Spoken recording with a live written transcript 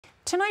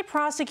Tonight,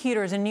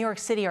 prosecutors in New York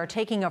City are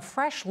taking a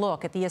fresh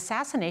look at the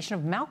assassination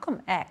of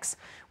Malcolm X,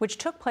 which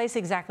took place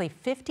exactly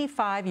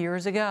 55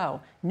 years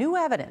ago. New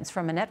evidence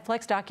from a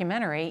Netflix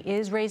documentary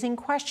is raising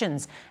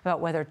questions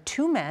about whether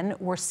two men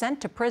were sent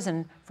to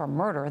prison for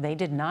murder they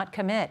did not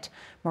commit.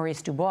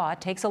 Maurice DuBois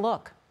takes a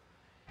look.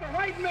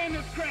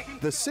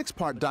 The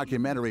six-part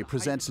documentary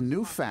presents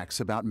new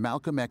facts about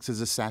Malcolm X's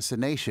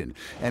assassination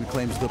and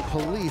claims the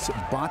police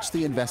botched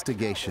the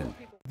investigation.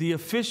 The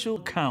official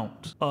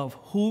count of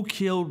who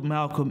killed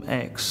Malcolm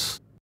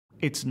X,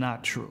 it's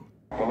not true.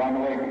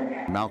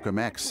 Malcolm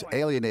X,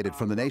 alienated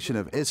from the Nation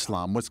of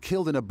Islam, was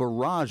killed in a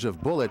barrage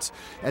of bullets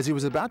as he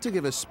was about to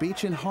give a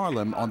speech in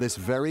Harlem on this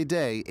very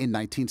day in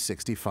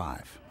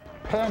 1965.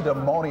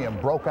 Pandemonium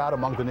broke out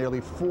among the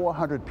nearly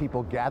 400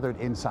 people gathered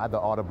inside the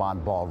Audubon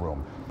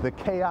Ballroom. The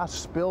chaos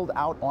spilled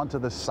out onto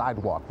the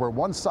sidewalk, where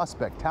one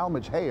suspect,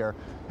 Talmadge Hayer,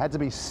 had to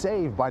be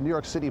saved by New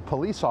York City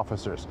police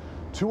officers.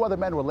 Two other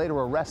men were later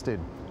arrested,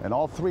 and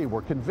all three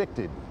were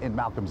convicted in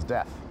Malcolm's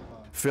death.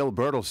 Phil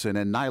Bertelson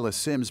and Nyla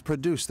Sims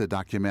produced the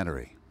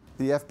documentary.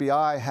 The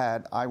FBI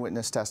had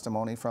eyewitness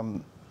testimony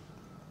from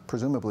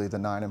presumably the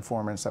 9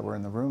 informants that were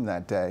in the room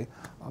that day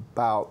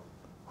about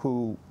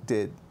who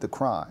did the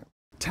crime.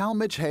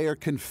 Talmadge Hayer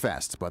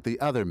confessed, but the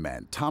other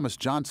men, Thomas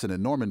Johnson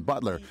and Norman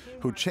Butler,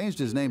 who changed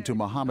his name to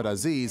Muhammad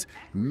Aziz,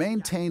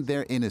 maintained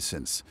their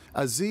innocence.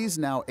 Aziz,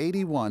 now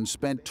 81,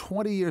 spent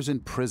 20 years in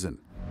prison.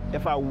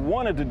 If I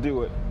wanted to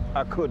do it,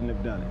 I couldn't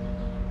have done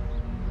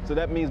it. So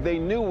that means they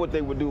knew what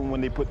they were doing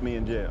when they put me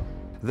in jail.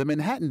 The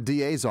Manhattan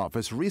DA's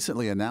office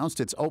recently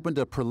announced it's opened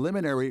a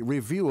preliminary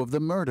review of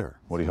the murder.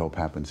 What do you hope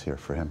happens here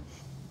for him?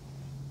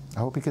 I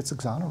hope he gets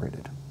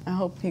exonerated. I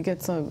hope he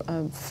gets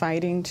a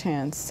fighting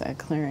chance at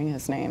clearing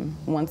his name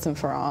once and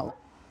for all.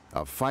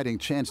 A fighting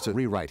chance to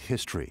rewrite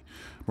history.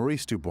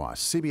 Maurice DuBois,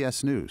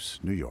 CBS News,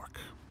 New York.